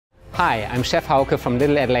Hi, I'm Chef Hauke from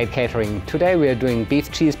Little Adelaide Catering. Today we are doing beef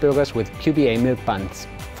cheeseburgers with QBA milk buns.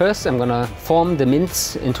 First I'm gonna form the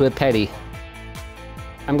mince into a patty.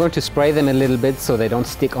 I'm going to spray them a little bit so they don't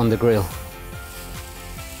stick on the grill.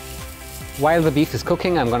 While the beef is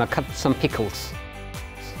cooking, I'm gonna cut some pickles.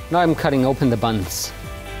 Now I'm cutting open the buns.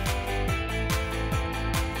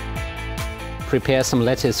 Prepare some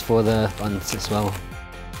lettuce for the buns as well.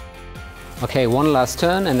 Okay, one last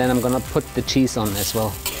turn and then I'm gonna put the cheese on as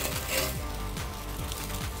well.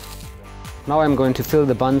 Now I'm going to fill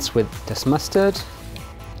the buns with this mustard,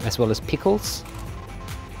 as well as pickles,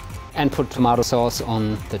 and put tomato sauce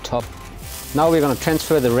on the top. Now we're going to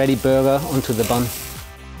transfer the ready burger onto the bun.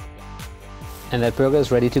 And that burger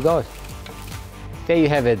is ready to go. There you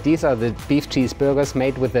have it. These are the beef cheeseburgers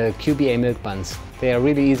made with the QBA milk buns. They are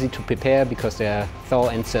really easy to prepare because they are thaw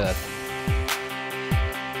and serve.